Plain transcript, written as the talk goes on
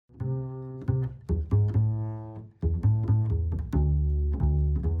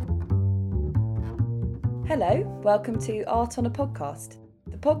Hello, welcome to Art on a Podcast,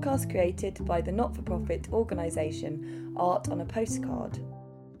 the podcast created by the not-for-profit organisation Art on a Postcard.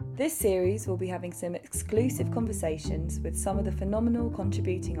 This series will be having some exclusive conversations with some of the phenomenal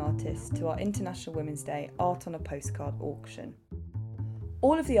contributing artists to our International Women's Day Art on a Postcard auction.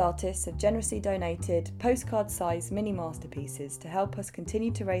 All of the artists have generously donated postcard-sized mini masterpieces to help us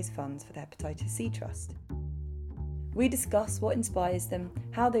continue to raise funds for the Hepatitis C Trust. We discuss what inspires them,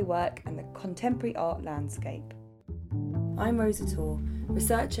 how they work, and the contemporary art landscape. I'm Rosa Tor,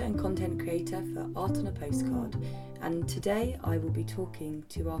 researcher and content creator for Art on a Postcard, and today I will be talking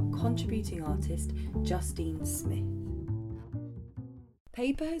to our contributing artist, Justine Smith.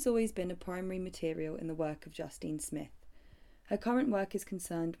 Paper has always been a primary material in the work of Justine Smith. Her current work is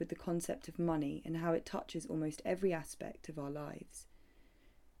concerned with the concept of money and how it touches almost every aspect of our lives.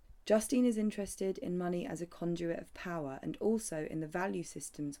 Justine is interested in money as a conduit of power and also in the value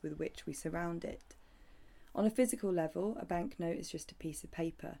systems with which we surround it. On a physical level, a banknote is just a piece of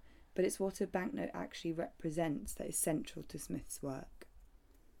paper, but it's what a banknote actually represents that is central to Smith's work.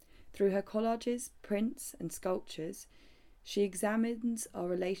 Through her collages, prints and sculptures, she examines our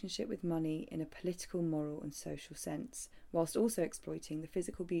relationship with money in a political, moral and social sense, whilst also exploiting the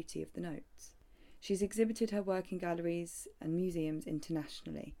physical beauty of the notes. She's exhibited her work in galleries and museums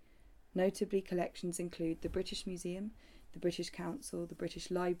internationally. Notably, collections include the British Museum, the British Council, the British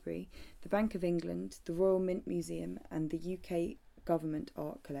Library, the Bank of England, the Royal Mint Museum and the UK Government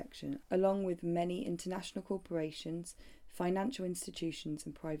Art Collection, along with many international corporations, financial institutions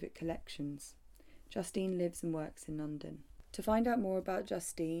and private collections. Justine lives and works in London. To find out more about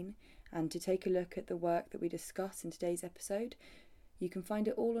Justine and to take a look at the work that we discuss in today's episode, you can find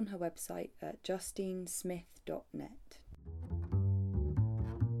it all on her website at justinesmith.net.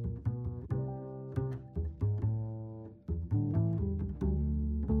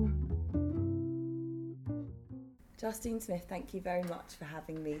 Justine Smith, thank you very much for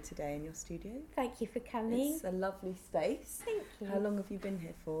having me today in your studio. Thank you for coming. It's a lovely space. Thank you. How long have you been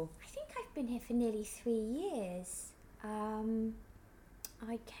here for? I think I've been here for nearly 3 years. I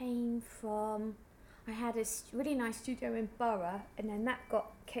had a really nice studio in Borough, and then that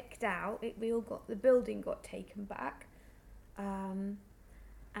got kicked out. The building got taken back, as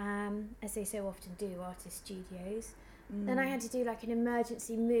they so often do, artist studios. Then I had to do like an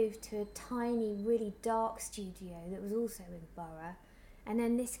emergency move to a tiny, really dark studio that was also in Borough, and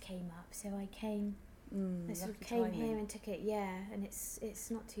then this came up, so I came. I sort of came here and took it, and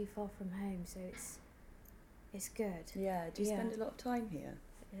it's not too far from home, so it's good. Yeah. Do you spend a lot of time here?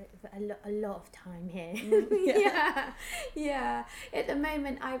 A lot of time here. Yeah. At the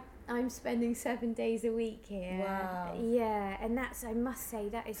moment, I'm spending 7 days a week here. Wow. Yeah, and I must say,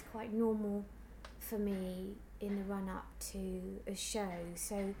 that is quite normal for me in the run up to a show.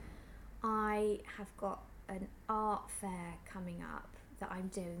 So I have got an art fair coming up that I'm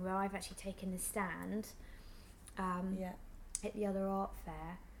doing, where I've actually taken the stand at the other art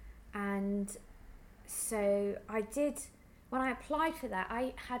fair, and so I did. When I applied for that,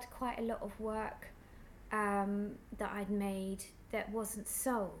 I had quite a lot of work that I'd made that wasn't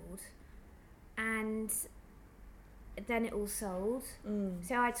sold, and then it all sold.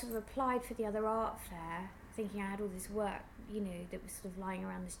 So I'd sort of applied for the other art fair, thinking I had all this work, that was sort of lying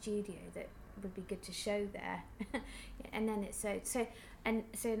around the studio that would be good to show there, and then it sold. So now I'm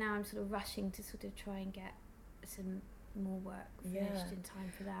sort of rushing to sort of try and get some more work finished in time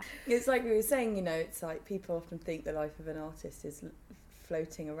for that. It's like we were saying, it's like people often think the life of an artist is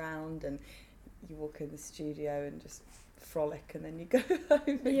floating around and you walk in the studio and just frolic and then you go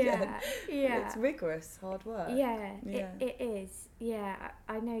home again. It's rigorous, hard work. It is.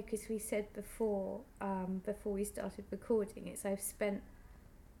 I know, because we said before we started recording, I've spent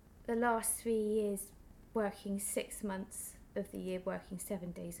the last 3 years working 6 months of the year, working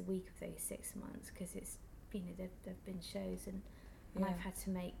 7 days a week of those 6 months, because it's there've been shows and I've had to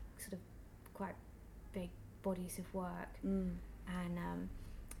make sort of quite big bodies of work, and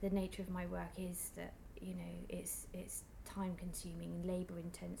the nature of my work is that it's time consuming and labour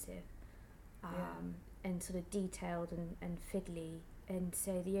intensive, and sort of detailed and fiddly, and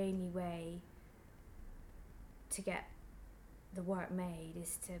so the only way to get the work made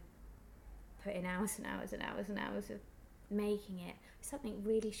is to put in hours and hours and hours and hours of making it. Something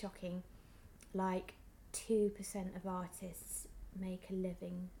really shocking, like 2% of artists make a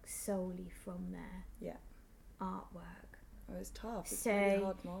living solely from their artwork. Oh, it's tough. It's so a really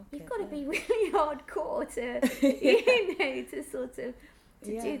hard market. You've got to be really hardcore to to sort of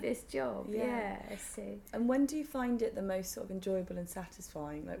do this job. So. And when do you find it the most sort of enjoyable and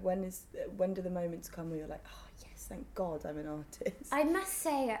satisfying? Like when do the moments come where you're like, oh yes, thank God I'm an artist? I must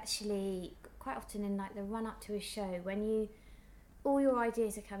say, actually, quite often in like the run up to a show, when all your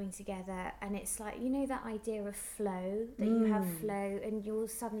ideas are coming together, and it's like, you know, that idea of flow, that you have flow and you're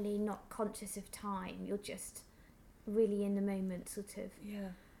suddenly not conscious of time, you're just really in the moment, sort of. Yeah.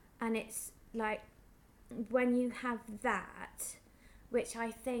 And it's like, when you have that, which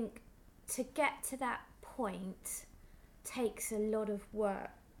I think to get to that point takes a lot of work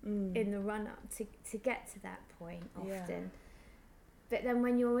in the run up to get to that point often. Yeah. But then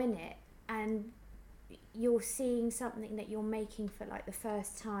when you're in it and you're seeing something that you're making for like the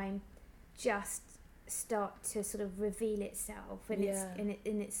first time just start to sort of reveal itself, and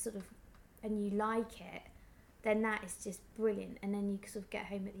it's sort of, and you like it, then that is just brilliant. And then you sort of get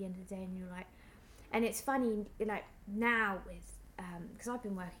home at the end of the day and you're like, and it's funny, like now with because I've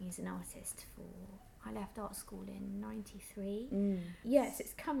been working as an artist I left art school in 93. Yes,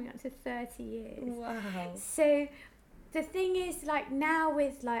 it's coming up to 30 years. Wow. So the thing is, like now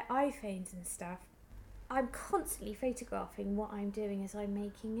with like iPhones and stuff, I'm constantly photographing what I'm doing as I'm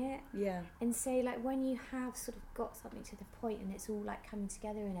making it. Yeah. And so like when you have sort of got something to the point and it's all like coming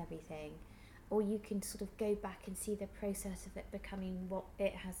together and everything, or you can sort of go back and see the process of it becoming what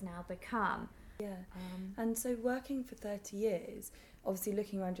it has now become. Yeah. And so working for 30 years, obviously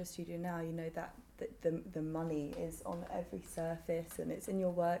looking around your studio now, you know that the money is on every surface, and it's in your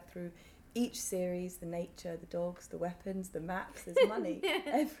work through each series, the nature, the dogs, the weapons, the maps. There's money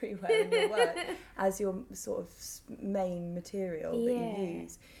everywhere in your work as your sort of main material that you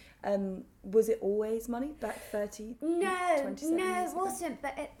use. Was it always money back 30? No, it wasn't.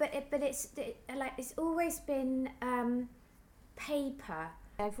 But it's always been paper.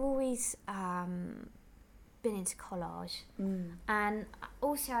 I've always been into collage, and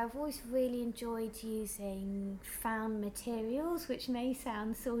also I've always really enjoyed using found materials, which may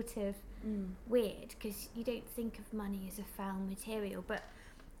sound sort of weird because you don't think of money as a found material, but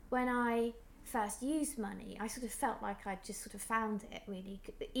when I first used money, I sort of felt like I'd just sort of found it, really,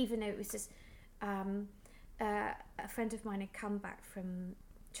 even though it was just a friend of mine had come back from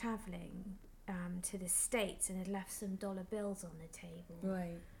travelling to the States and had left some dollar bills on the table.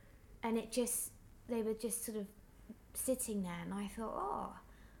 Right. And they were just sort of sitting there, and I thought,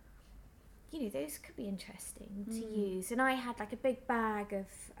 you know, those could be interesting to use. And I had like a big bag of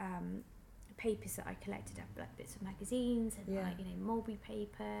papers that I collected up, like bits of magazines and like, you know, mulberry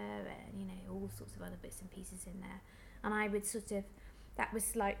paper and, you know, all sorts of other bits and pieces in there. And I would sort of, that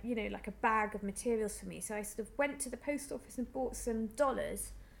was like, you know, like a bag of materials for me. So I sort of went to the post office and bought some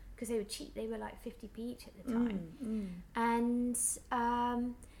dollars, because they were cheap. They were like 50p each at the time. And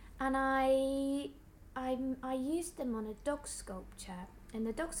I used them on a dog sculpture. And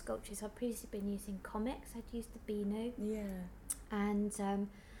the dog sculptures I'd previously been using comics. I'd used the Beano. Yeah.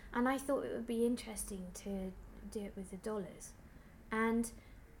 And I thought it would be interesting to do it with the dollars. And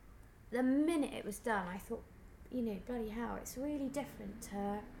the minute it was done, I thought, you know, bloody hell, it's really different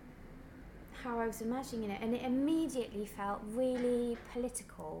to how I was imagining it. And it immediately felt really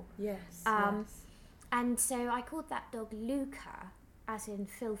political. Yes. And so I called that dog Luca, as in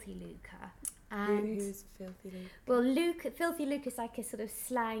Filthy Luca. And who's Filthy Luca? Well, Filthy Luca is like a sort of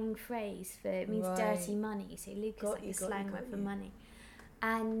slang phrase for, it means dirty money. So Luca's like a slang word for money.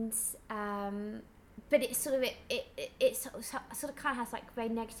 And but it's sort of it sort of kind of has like very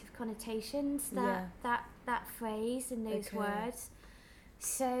negative connotations, that phrase and those words.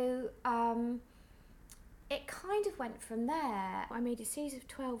 So it kind of went from there. I made a series of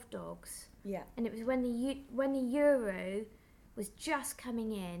 12 dogs. Yeah. And it was when the euro was just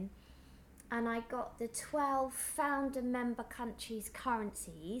coming in, and I got the 12 founder member countries'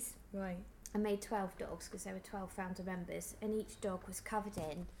 currencies. Right. I made 12 dogs because there were 12 founder members, and each dog was covered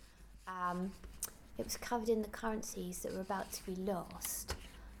in. It was covered in the currencies that were about to be lost,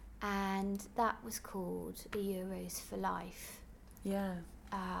 and that was called the Euros for Life. Yeah.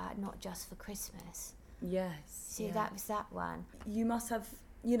 Not just for Christmas. Yes. So that was that one. You must have,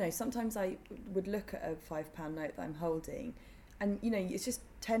 you know, sometimes I would look at a £5 note that I'm holding, and, you know, it's just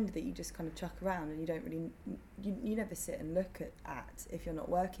tender that you just kind of chuck around, and you don't really, you never sit and look at if you're not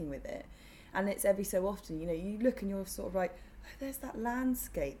working with it. And it's every so often, you know, you look and you're sort of like, oh, there's that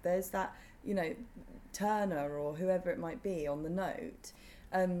landscape, there's that, you know, Turner or whoever it might be on the note.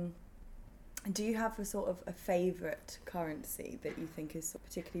 Do you have a sort of a favourite currency that you think is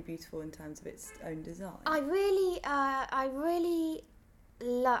particularly beautiful in terms of its own design? I really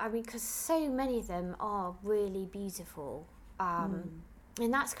love, I mean, because so many of them are really beautiful. And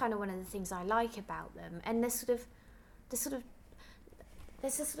that's kind of one of the things I like about them. And there's quite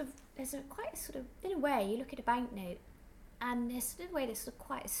a sort of, in a way, you look at a banknote, and there's sort of a way there's sort of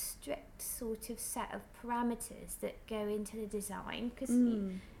quite a strict sort of set of parameters that go into the design, because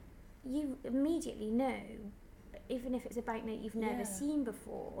you immediately know, even if it's a banknote you've never seen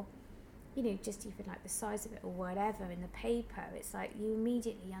before, you know, just even like the size of it or whatever in the paper, it's like you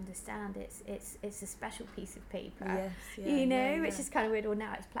immediately understand it's a special piece of paper, you know, which is kind of weird. Or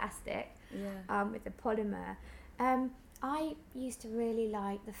now it's plastic, with the polymer. I used to really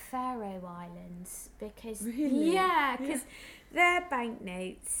like the Faroe Islands because their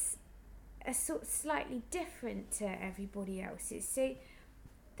banknotes are sort of slightly different to everybody else's. So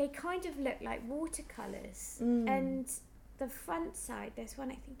they kind of look like watercolours. And the front side, there's one,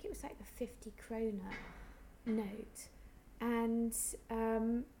 I think it was like the 50 krona note. And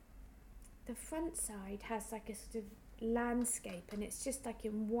the front side has like a sort of landscape, and it's just like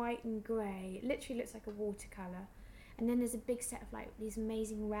in white and grey. It literally looks like a watercolour. And then there's a big set of like these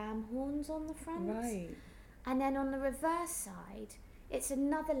amazing ram horns on the front. Right. And then on the reverse side, it's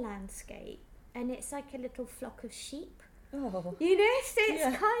another landscape, and it's like a little flock of sheep. Oh. You know, so it's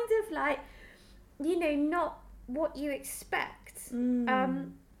kind of like, you know, not what you expect.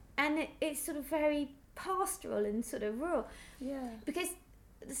 And it's sort of very pastoral and sort of rural. Yeah. Because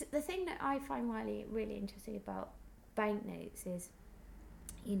the thing that I find really interesting about banknotes is,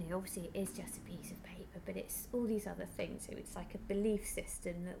 you know, obviously it is just a piece of paper, but it's all these other things. So it's like a belief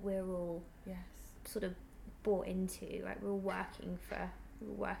system that we're all sort of bought into. Like we're all working for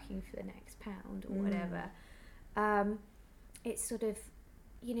the next pound or whatever. It's sort of,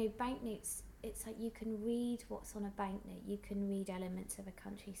 you know, banknotes. It's like you can read what's on a banknote. You can read elements of a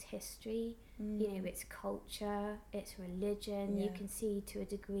country's history. You know, its culture, its religion. You can see to a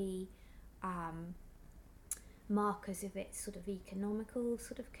degree markers of its sort of economical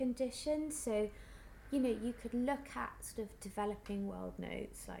sort of condition. So, you know, you could look at sort of developing world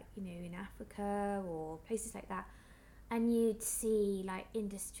notes, like, you know, in Africa or places like that, and you'd see like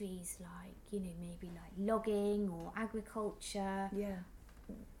industries like, you know, maybe like logging or agriculture. Yeah.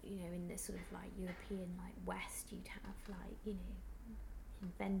 You know, in the sort of like European like West, you'd have like, you know,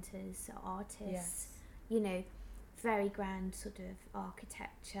 inventors, artists, you know, very grand sort of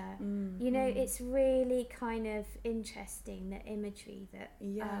architecture. You know, it's really kind of interesting, the imagery that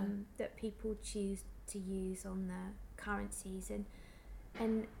that people choose to use on the currencies, and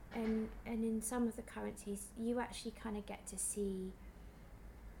in some of the currencies you actually kind of get to see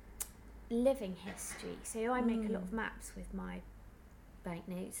living history. So I make a lot of maps with my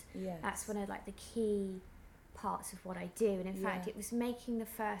banknotes. That's one of like the key parts of what I do, and in fact it was making the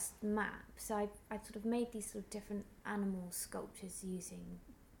first map. So I sort of made these sort of different animal sculptures using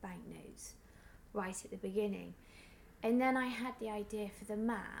banknotes right at the beginning, and then I had the idea for the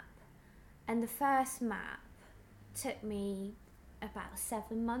map, and the first map took me about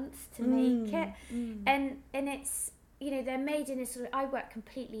 7 months to make it. And it's, you know, they're made in a sort of, I work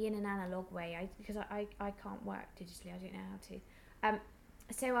completely in an analog way because I can't work digitally. I don't know how to.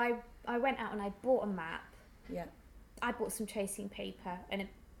 So I went out and I bought a map. I bought some tracing paper and a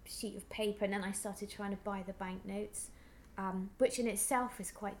sheet of paper, and then I started trying to buy the banknotes, which in itself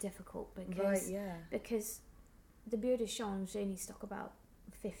is quite difficult because the Bureau de Change only stock about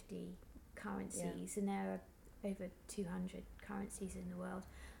 50 currencies, and there are over 200 currencies in the world.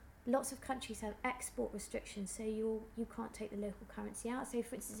 Lots of countries have export restrictions, so you can't take the local currency out. So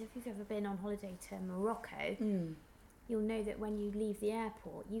for instance, if you've ever been on holiday to Morocco, you'll know that when you leave the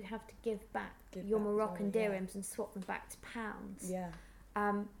airport, you have to give back your Moroccan dirhams and swap them back to pounds.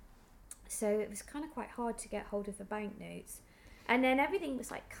 So it was kind of quite hard to get hold of the banknotes. And then everything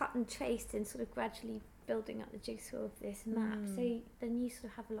was like cut and traced and sort of gradually building up the jigsaw of this map. So then you sort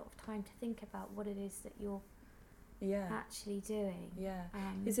of have a lot of time to think about what it is that you're actually doing.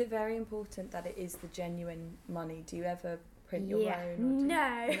 Is it very important that it is the genuine money? Do you ever print your own?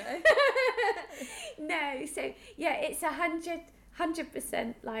 No. No. So it's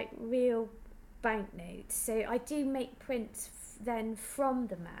 100% like real banknotes. So I do make prints then from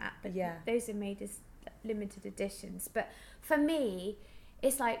the map, but those are made as limited editions. But for me,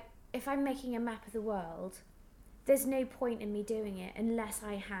 it's like if I'm making a map of the world, there's no point in me doing it unless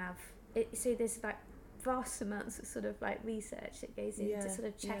I have it. So there's like vast amounts of sort of like research that goes into sort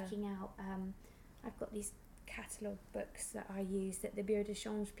of checking out. I've got these catalogue books that I use, that the Bureau de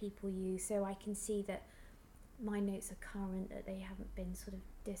Change people use, so I can see that my notes are current, that they haven't been sort of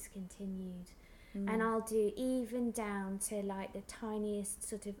discontinued. And I'll do even down to like the tiniest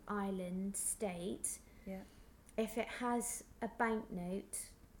sort of island state. If it has a banknote,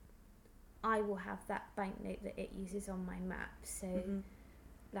 I will have that banknote that it uses on my map. So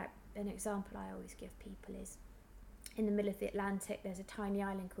like an example I always give people is in the middle of the Atlantic there's a tiny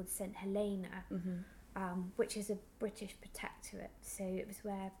island called St Helena, which is a British protectorate. So it was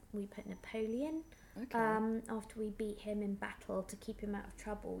where we put Napoleon. Okay. After we beat him in battle to keep him out of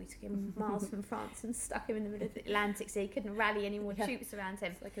trouble, we took him miles from France and stuck him in the middle of the Atlantic so he couldn't rally any more troops around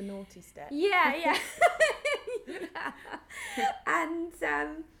him. It's like a naughty step. Yeah. Yeah. And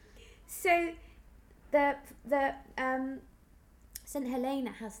so the St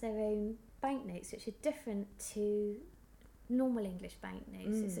Helena has their own banknotes, which are different to normal English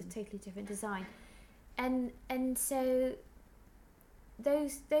banknotes. It's a totally different design, and so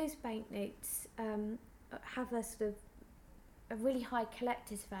those banknotes have a sort of a really high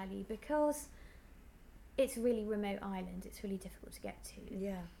collector's value because it's a really remote island. It's really difficult to get to.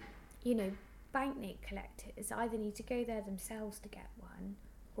 Yeah. You know, banknote collectors either need to go there themselves to get one,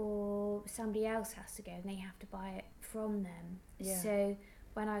 or somebody else has to go and they have to buy it from them. Yeah. So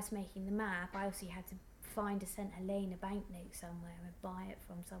when I was making the map, I also had to find a St Helena banknote somewhere and buy it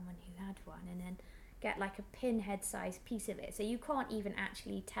from someone who had one, and then get like a pinhead sized piece of it, so you can't even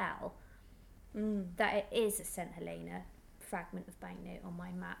actually tell that it is a St Helena fragment of banknote on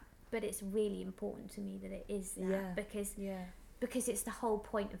my map. But it's really important to me that it is that, because it's the whole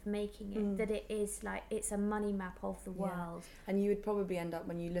point of making it, that it is like, it's a money map of the world. And you would probably end up,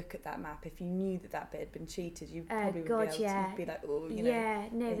 when you look at that map, if you knew that bit had been cheated, you probably would be able to be like, oh, you know. Yeah,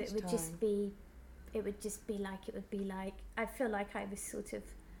 no, it would just be like, I feel like I was sort of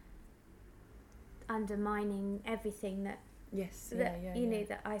undermining everything that you know,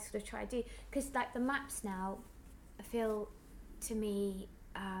 that I sort of try to do. Because like the maps now, I feel to me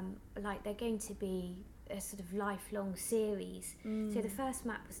like they're going to be a sort of lifelong series. So the first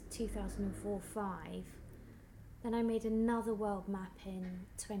map was 2004-05, then I made another world map in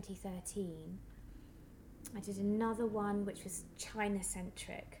 2013. I did another one which was China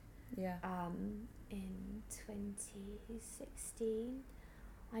centric in 2016.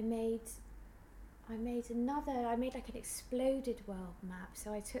 I made like an exploded world map.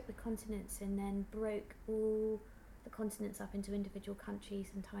 So I took the continents and then broke all the continents up into individual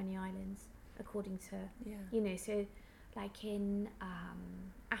countries and tiny islands according to, you know, so like in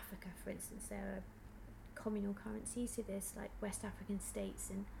Africa, for instance, there are communal currencies. So there's like West African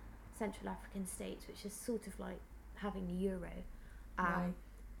states and Central African states, which is sort of like having the euro.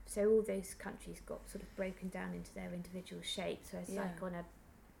 So all those countries got sort of broken down into their individual shapes. So it's like on a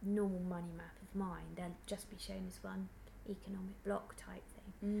normal money map of mine, they'll just be shown as one economic block type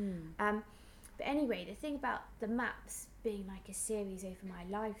thing. But anyway, the thing about the maps being like a series over my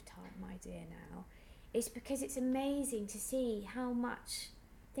lifetime idea now is because it's amazing to see how much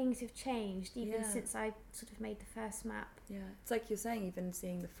things have changed even since I sort of made the first map. Yeah, it's like you're saying, even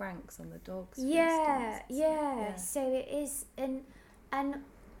seeing the francs on the dogs. For instance. So it is, and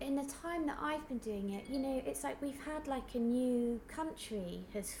in the time that I've been doing it, you know, it's like we've had like a new country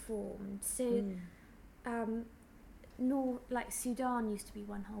has formed. So, like Sudan used to be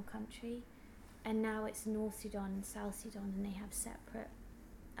one whole country, and now it's North Sudan and South Sudan, and they have separate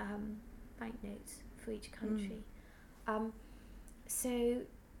banknotes for each country. So,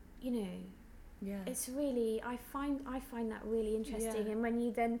 you know, it's really, I find that really interesting. And when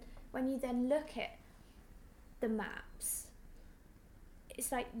you then look at the maps, it's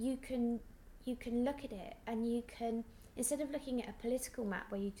like you can look at it and you can, instead of looking at a political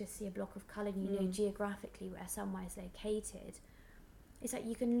map where you just see a block of colour and you know geographically where somewhere is located, it's like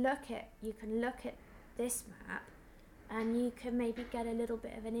you can look at this map and you can maybe get a little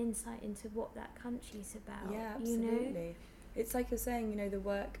bit of an insight into what that country's about. Yeah, absolutely. You know? It's like you're saying, you know, the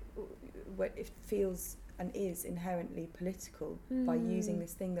work, it feels and is inherently political by using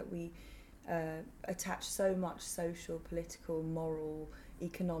this thing that we attach so much social, political, moral,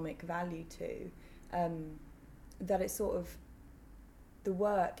 economic value to, that it's sort of, the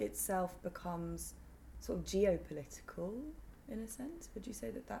work itself becomes sort of geopolitical in a sense. Would you say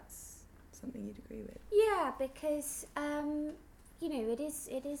that that's something you'd agree with? Yeah, because you know, it is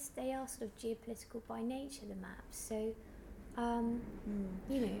they are sort of geopolitical by nature, the maps. So you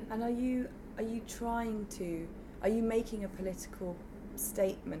know. And are you making a political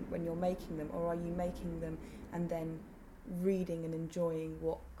statement when you're making them, or are you making them and then reading and enjoying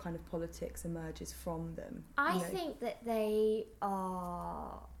what kind of politics emerges from them? I think that they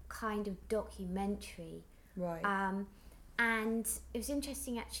are kind of documentary. Right. And it was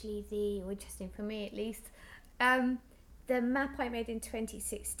interesting actually, interesting for me at least, the map I made in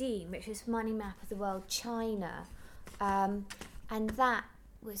 2016, which was Money Map of the World China, and that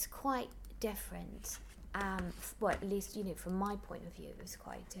was quite different. Well, at least, you know, from my point of view, it was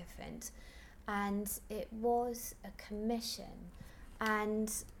quite different. And it was a commission.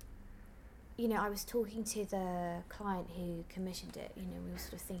 And, you know, I was talking to the client who commissioned it. You know, we were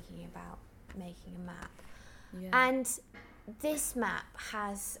sort of thinking about making a map. Yeah. And this map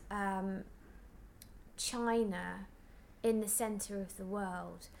has China in the centre of the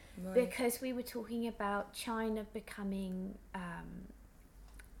world, Right. because we were talking about China becoming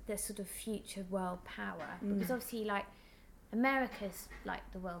the sort of future world power. Because obviously, like, America's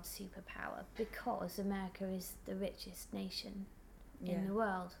like the world superpower because America is the richest nation in the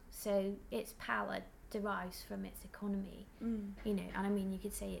world. So its power derives from its economy, you know, and I mean, you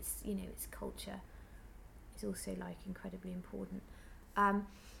could say it's, you know, its culture is also like incredibly important.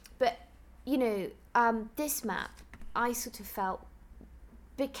 But, you know, this map, I sort of felt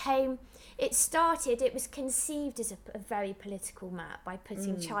it was conceived as a very political map by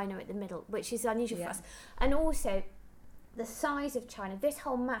putting China at the middle, which is unusual for us. And also, the size of China, this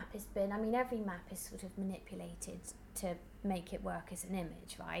whole map has been, I mean, every map is sort of manipulated to make it work as an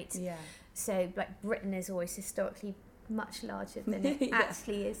image, right? Yeah. So, like, Britain is always historically much larger than it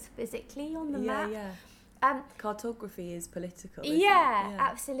actually is physically on the map. Yeah. Cartography is political. Isn't Yeah, it?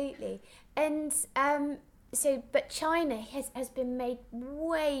 absolutely. And so, but China has been made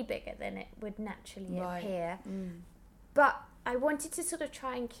way bigger than it would naturally appear. But I wanted to sort of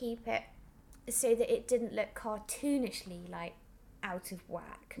try and keep it so that it didn't look cartoonishly like out of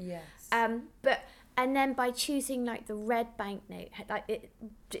whack. Yes. And then by choosing like the red banknote, like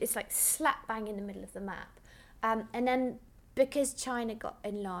it's like slap bang in the middle of the map. And then because China got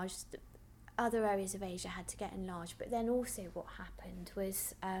enlarged, other areas of Asia had to get enlarged. But then also what happened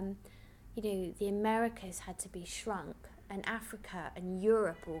was, you know, the Americas had to be shrunk, and Africa and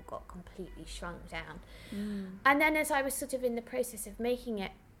Europe all got completely shrunk down. And then as I was sort of in the process of making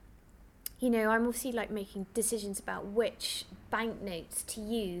it, you know, I'm obviously like making decisions about which banknotes to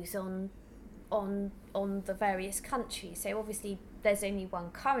use on the various countries. So obviously there's only one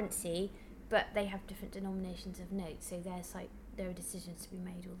currency, but they have different denominations of notes. So there are decisions to be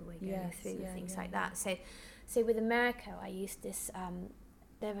made all the way going through things like that. So with America, I used this.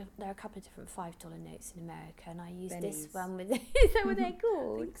 There are a couple of different $5 notes in America, and I used this one with. Is that what they're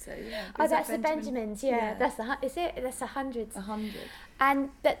called? I think so. Yeah. Oh, that's the Benjamins. Yeah, that's Is it? That's the hundreds. 100.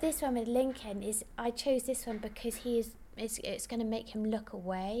 But this one with Lincoln I chose this one because it's going to make him look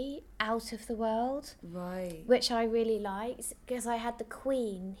away out of the world, Right. which I really liked, because I had the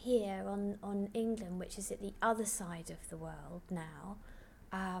Queen here on England, which is at the other side of the world now.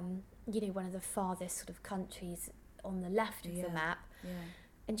 You know, one of the farthest sort of countries on the left of the map. Yeah.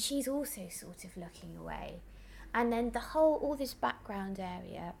 And she's also sort of looking away. And then all this background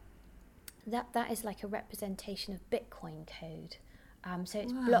area, that is like a representation of Bitcoin code. So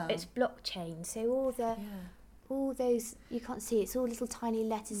it's blockchain. So all those, you can't see, it's all little tiny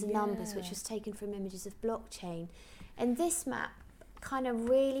letters and numbers, which was taken from images of blockchain. And this map kind of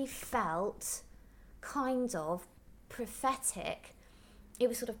really felt kind of prophetic. It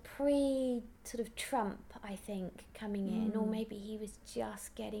was sort of Trump, I think, coming in, or maybe he was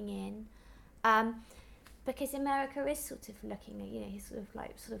just getting in, because America is sort of looking at, you know, he sort of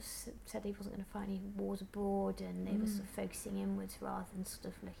said he wasn't going to fight any wars abroad, and they were sort of focusing inwards rather than sort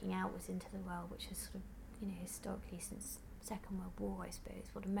of looking outwards into the world, which is sort of, you know, historically since Second World War, I suppose,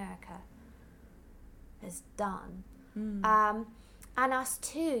 what America has done. And us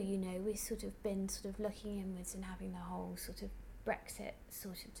too, you know, we've sort of been sort of looking inwards and having the whole sort of Brexit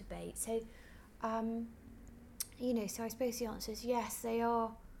sort of debate. So, you know, so I suppose the answer is yes, they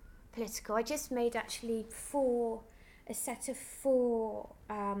are political. I just made actually a set of four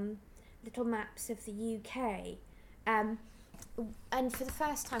little maps of the UK. And for the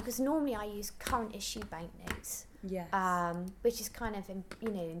first time, because normally I use current issue banknotes, which is kind of, you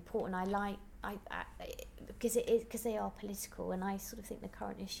know, important. I because they are political, and I sort of think the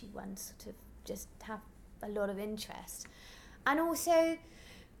current issue ones sort of just have a lot of interest. And also,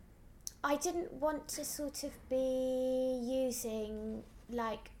 I didn't want to sort of be using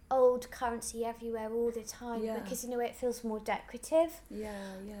like old currency everywhere all the time, because, you know, it feels more decorative.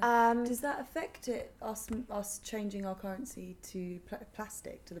 Does that affect us changing our currency to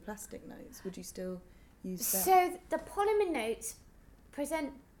plastic, to the plastic notes? Would you still use that? So the polymer notes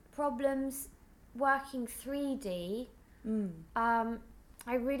present problems working 3D.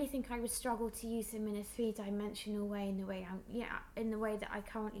 I really think I would struggle to use them in a three-dimensional way, in the way that I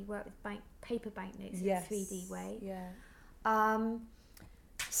currently work with paper banknotes in a 3D way.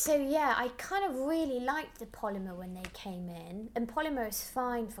 So I kind of really liked the polymer when they came in, and polymer is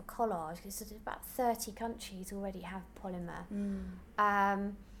fine for collage because sort of about 30 countries already have polymer.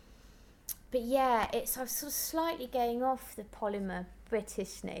 But I'm sort of slightly going off the polymer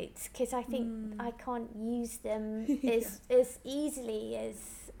British notes because I think I can't use them as easily as,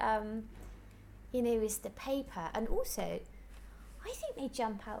 you know, as the paper. And also, I think they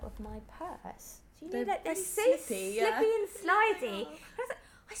jump out of my purse. Do you know They're that they're very so slippy, slippy yeah. and slidey?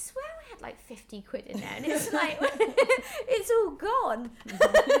 I swear I had like 50 quid in there, and it's like it's all gone.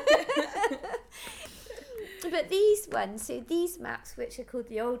 But these ones, so these maps, which are called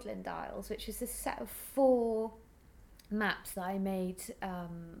the Oldland Isles, which was a set of 4 maps that I made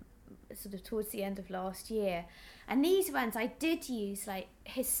sort of towards the end of last year, and these ones I did use like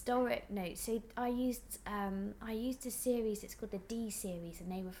historic notes. So I used a series. It's called the D series,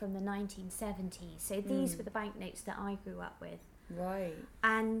 and they were from the 1970s. So these were the banknotes that I grew up with. Right.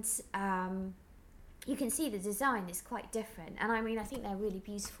 And you can see the design is quite different, and I mean I think they're really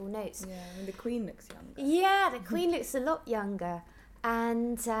beautiful notes. Yeah, I mean the Queen looks younger. Yeah, the Queen looks a lot younger,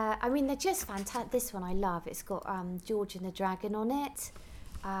 and I mean they're just fantastic. This one I love. It's got George and the Dragon on it.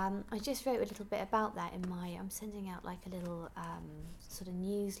 I just wrote a little bit about that in my. I'm sending out like a little sort of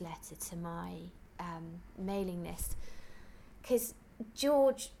newsletter to my mailing list, because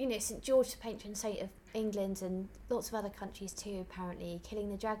George, you know, St George, the patron saint of England and lots of other countries too, apparently, killing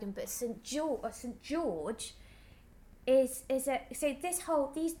the dragon. But St George is a so this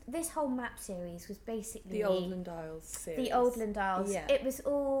whole map series was basically The Oldland Isles series. The Oldland Isles. Yeah. It was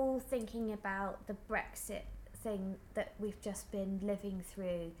all thinking about the Brexit thing that we've just been living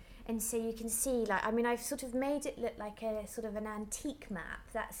through, and so you can see, like, I mean, I've sort of made it look like a sort of an antique map.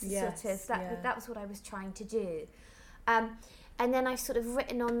 That's Yes, sort of yeah. that was what I was trying to do. And then I've sort of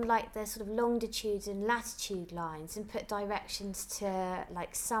written on like the sort of longitude and latitude lines and put directions to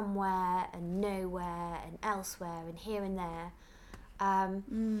like somewhere and nowhere and elsewhere and here and there,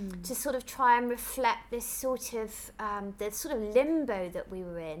 to sort of try and reflect this sort of the sort of limbo that we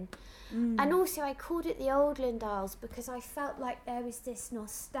were in. And also I called it the Oldland Isles because I felt like there was this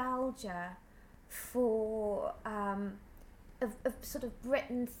nostalgia for of sort of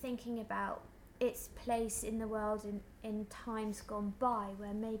Britain thinking about its place in the world in times gone by,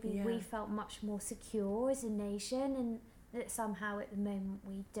 where maybe we felt much more secure as a nation, and that somehow at the moment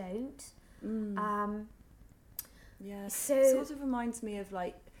we don't. Yeah, so it sort of reminds me of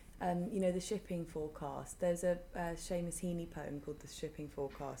like, you know, the shipping forecast. There's a Seamus Heaney poem called The Shipping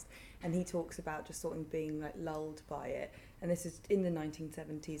Forecast, and he talks about just sort of being like lulled by it. And this is in the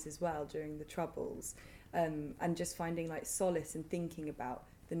 1970s as well, during the Troubles, and just finding like solace in thinking about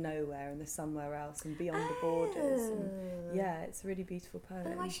the nowhere and the somewhere else and beyond the borders. And yeah, it's a really beautiful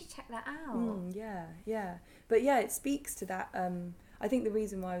poem. Oh, I should check that out. Yeah. But yeah, it speaks to that. I think the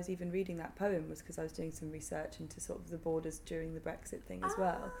reason why I was even reading that poem was because I was doing some research into sort of the borders during the Brexit thing as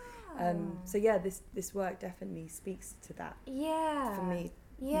well. So yeah, this work definitely speaks to that. Yeah. For me,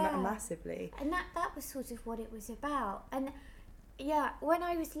 massively. And that was sort of what it was about. And yeah, when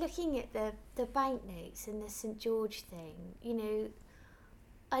I was looking at the banknotes and the St George thing, you know,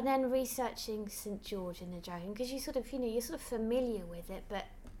 and then researching St George and the Dragon, because you sort of, you know, you're sort of familiar with it, but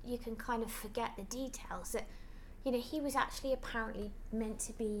you can kind of forget the details. That, you know, he was actually apparently meant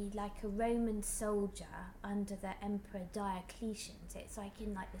to be like a Roman soldier under the Emperor Diocletian. So it's like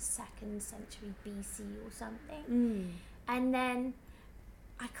in like the 2nd century BC or something. And then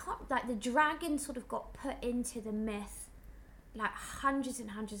the dragon sort of got put into the myth like hundreds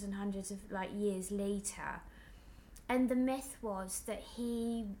and hundreds and hundreds of like years later. And the myth was that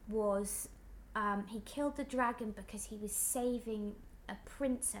he killed the dragon because he was saving a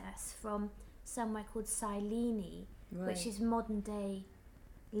princess from somewhere called Cyrene, which is modern day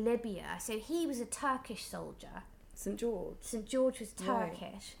Libya. So he was a Turkish soldier. St George. St George was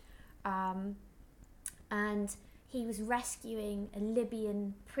Turkish, and he was rescuing a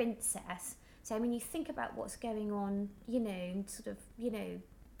Libyan princess. So I mean, you think about what's going on, you know, in sort of, you know,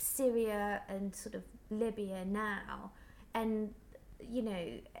 Syria and sort of Libya now, and you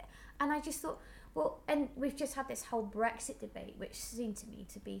know, and I just thought, well, and we've just had this whole Brexit debate, which seemed to me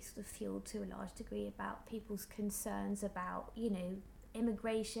to be sort of fueled to a large degree about people's concerns about, you know,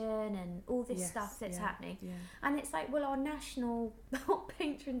 immigration and all this stuff that's happening. And it's like, well, our national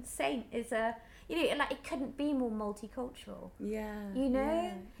patron saint is a, you know, like it couldn't be more multicultural. You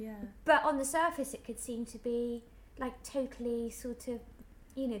know? But on the surface it could seem to be like totally sort of,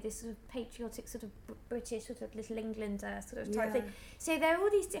 you know, this sort of patriotic sort of British sort of Little Englander sort of type thing. So there are all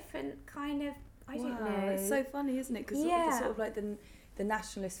these different kind of, I don't know. It's so funny, isn't it? Because sort of like the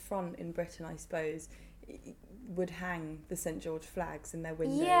nationalist front in Britain, I suppose, would hang the St George flags in their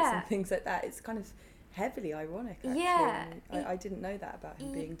windows and things like that. It's kind of heavily ironic, actually. I didn't know that about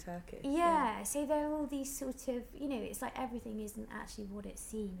him being Turkish. So there are all these sort of, you know, it's like everything isn't actually what it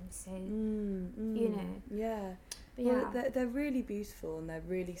seems. So, you know. Well, they're really beautiful, and they're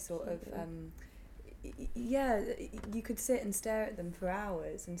really sort of, yeah, you could sit and stare at them for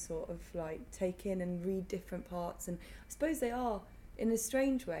hours and sort of like take in and read different parts. And I suppose they are, in a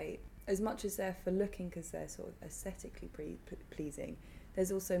strange way, as much as they're for looking because they're sort of aesthetically pleasing,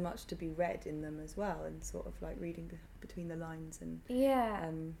 there's also much to be read in them as well, and sort of like reading between the lines and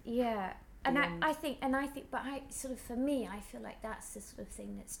And I think, but I sort of, for me, I feel like that's the sort of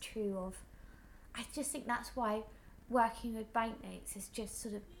thing that's true of. I just think that's why working with banknotes is just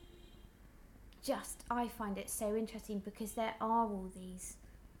sort of, I find it so interesting because there are all these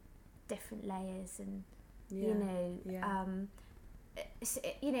different layers and,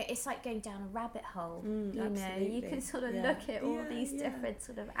 it's like going down a rabbit hole, absolutely. you can sort of look at all these different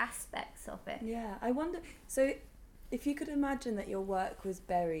sort of aspects of it. Yeah, I wonder, so if you could imagine that your work was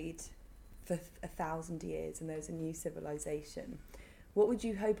buried for 1,000 years and there was a new civilization, what would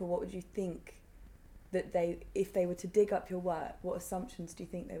you hope or what would you think that if they were to dig up your work, what assumptions do you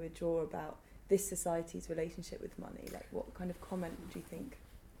think they would draw about this society's relationship with money? Like, what kind of comment would you think?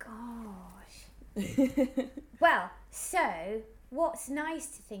 Gosh. Well, so what's nice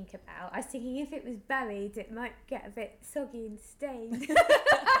to think about, I was thinking if it was buried, it might get a bit soggy and stained. But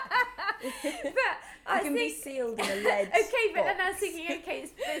it can be sealed in a lead okay, but box. then I was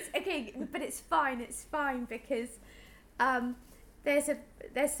thinking, but it's fine because there's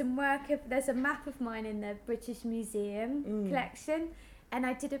a map of mine in the British Museum collection, and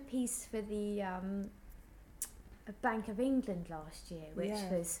I did a piece for the Bank of England last year, which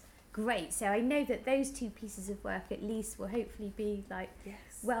was great. So I know that those two pieces of work at least will hopefully be like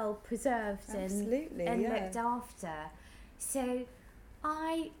well preserved and looked after. So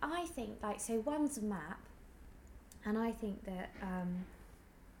I think one's a map, and I think that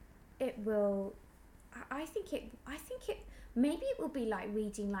it will. I think it. Maybe it will be like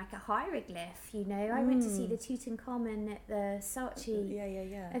reading like a hieroglyph. I went to see the Tutankhamun at the Saatchi.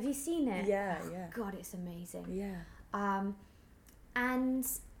 Yeah. Have you seen it? Yeah. God, it's amazing. Yeah. And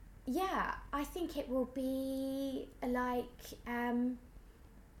I think it will be like.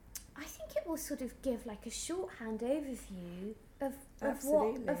 I think it will sort of give like a shorthand overview of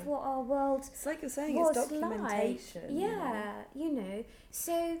what our world. It's like you're saying, it's documentation. Like. Yeah,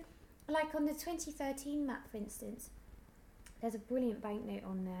 So, like on the 2013 map, for instance, there's a brilliant banknote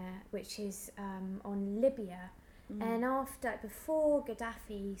on there, which is on Libya. And before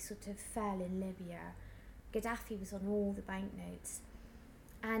Gaddafi sort of fell in Libya, Gaddafi was on all the banknotes.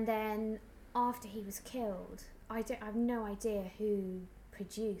 And then after he was killed, I have no idea who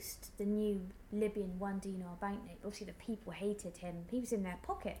produced the new Libyan 1 dinar banknote. Obviously the people hated him. He was in their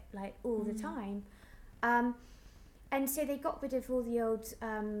pocket like all the time. And so they got rid of all the old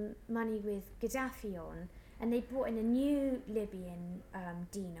money with Gaddafi on, and they brought in a new Libyan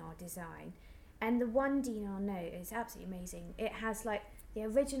dinar design. And the 1 dinar note is absolutely amazing. It has like the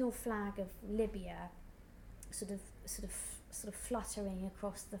original flag of Libya sort of fluttering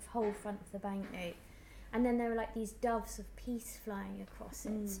across the whole front of the banknote. And then there are like these doves of peace flying across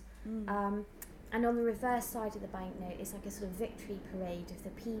it. And on the reverse side of the banknote is like a sort of victory parade of the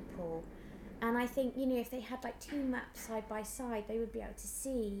people. And I think, if they had like two maps side by side, they would be able to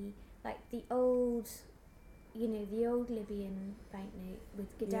see like the old Libyan banknote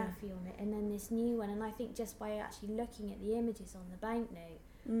with Gaddafi on it, and then this new one. And I think just by actually looking at the images on the banknote,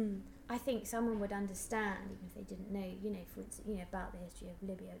 I think someone would understand, even if they didn't know, for instance, about the history of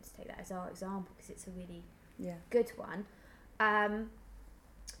Libya. Let's take that as our example because it's a really good one.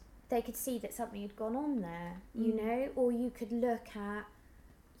 They could see that something had gone on there, or you could look at,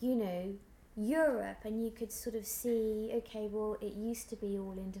 Europe, and you could sort of see, okay, well, it used to be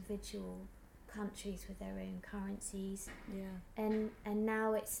all individual countries with their own currencies, and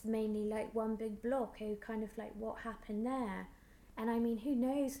now it's mainly like one big block. Kind of like what happened there. And I mean, who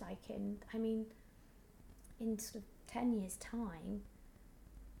knows, like in sort of 10 years time,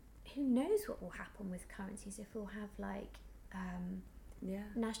 who knows what will happen with currencies, if we'll have like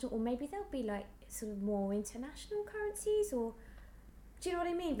national, or maybe there'll be like sort of more international currencies, or do you know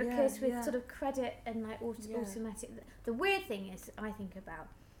what I mean? Because with sort of credit and like automatic, the weird thing is, I think about,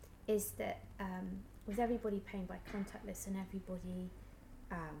 is that with everybody paying by contactless and everybody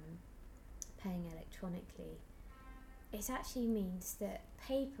paying electronically, it actually means that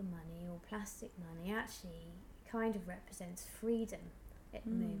paper money or plastic money actually kind of represents freedom at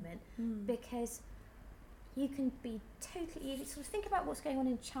the moment, because you can be totally, you sort of think about what's going on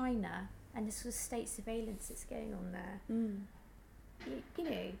in China and the sort of state surveillance that's going on there.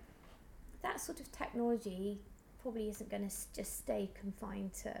 That sort of technology probably isn't going to just stay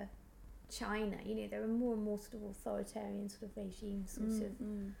confined to China. There are more and more sort of authoritarian sort of regimes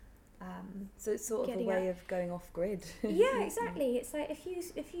So it's sort of a way of going off grid. Yeah, exactly. It's like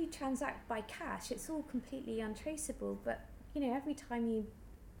if you transact by cash, it's all completely untraceable. But every time you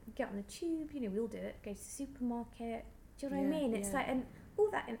get on the tube, we all do it. Go to the supermarket. Do you know what I mean? It's like, and all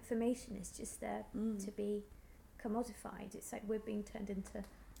that information is just there to be commodified. It's like we're being turned into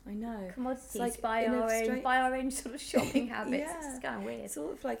commodities like by our own sort of shopping habits. It's kind of weird.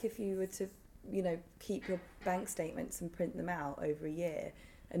 Sort of like if you were to keep your bank statements and print them out over a year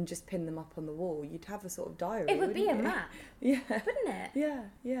and just pin them up on the wall, you'd have a sort of diary. It would be a map, wouldn't it? Yeah.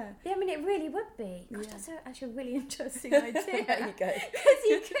 Yeah, I mean, it really would be. Gosh, that's actually a really interesting idea. There you go. Because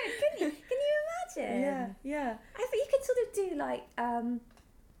you could, couldn't you? Can you imagine? Yeah. I think you could sort of do like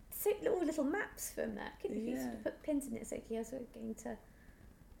little maps from that, couldn't you? You sort of put pins in it, so like, you're sort of going to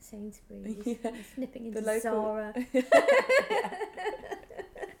Sainsbury's, snipping into the Zara.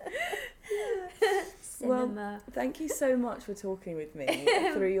 Well, thank you so much for talking with me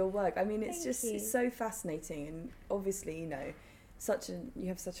through your work. I mean, it's it's so fascinating, and obviously, you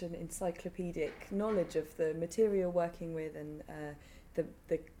have such an encyclopedic knowledge of the material you're working with, and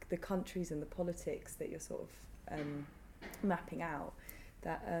the countries and the politics that you're sort of mapping out.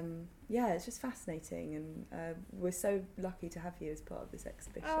 That it's just fascinating, and we're so lucky to have you as part of this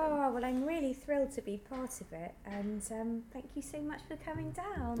exhibition. Oh, well, I'm really thrilled to be part of it, and thank you so much for coming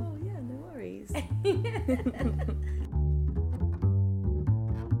down. Oh yeah, no worries.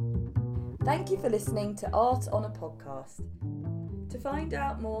 Thank you for listening to Art on a Podcast. To find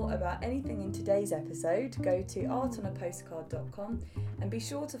out more about anything in today's episode, go to artonapostcard.com and be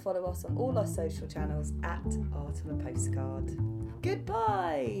sure to follow us on all our social channels @artonapostcard.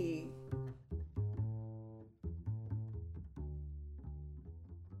 Goodbye!